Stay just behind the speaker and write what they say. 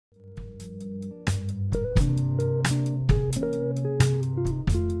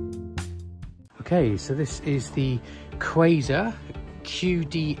Okay, so this is the Qezer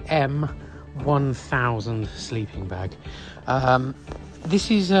QDM 1000 sleeping bag.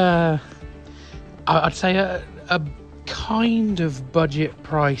 This is I'd say a kind of budget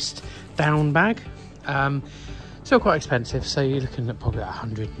priced down bag. Still quite expensive, so you're looking at probably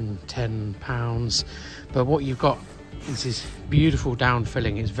 £110. But what you've got is this beautiful down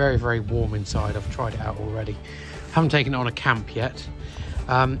filling. It's very, very warm inside. I've tried it out already. Haven't taken it on a camp yet.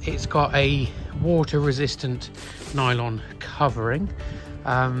 It's got a water resistant nylon covering.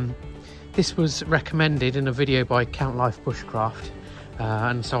 This was recommended in a video by Count Life Bushcraft,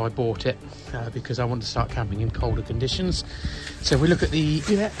 and so I bought it because I want to start camping in colder conditions. So if we look at the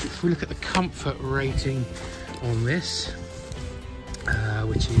comfort rating on this,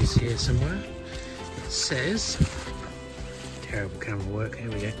 which is here somewhere, it says, terrible camera work, here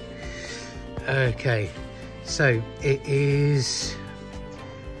we go. Okay, so it is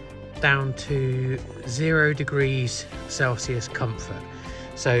down to 0 degrees Celsius comfort.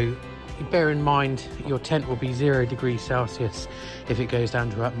 So bear in mind your tent will be 0 degrees Celsius if it goes down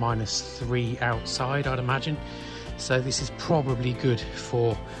to about -3 outside, I'd imagine. So this is probably good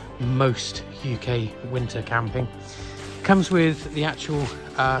for most UK winter camping. Comes with the actual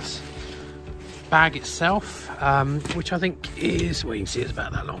bag itself, which I think is, well, you can see it's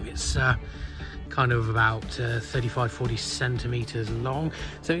about that long. It's kind of about 35-40 centimeters long,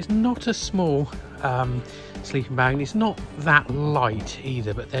 so it's not a small sleeping bag, and it's not that light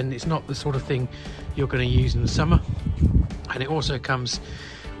either, but then it's not the sort of thing you're going to use in the summer. And it also comes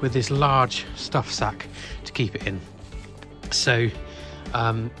with this large stuff sack to keep it in, so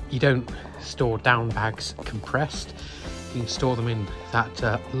you don't store down bags compressed. You can store them in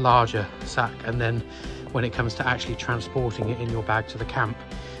that larger sack, and then when it comes to actually transporting it in your bag to the camp,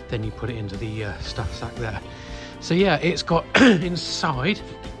 then you put it into the stuff sack there. So yeah, it's got inside,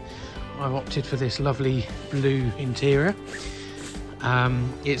 I've opted for this lovely blue interior.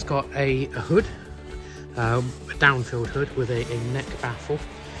 It's got a hood, a down-filled hood with a neck baffle,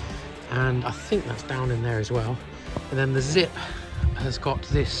 and I think that's down in there as well. And then the zip has got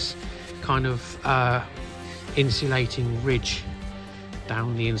this kind of insulating ridge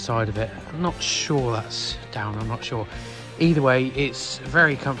down the inside of it. I'm not sure that's down, I'm not sure. Either way, it's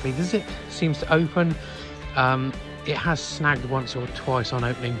very comfy. The zip seems to open. It has snagged once or twice on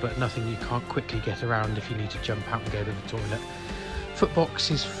opening, but nothing you can't quickly get around if you need to jump out and go to the toilet. Footbox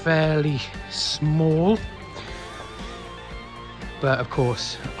is fairly small, but of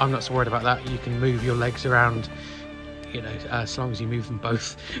course I'm not so worried about that. You can move your legs around, you know, as long as you move them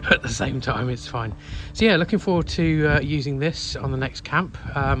both at the same time, it's fine. So yeah, looking forward to using this on the next camp,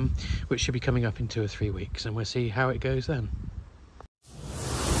 which should be coming up in 2 or 3 weeks, and we'll see how it goes then.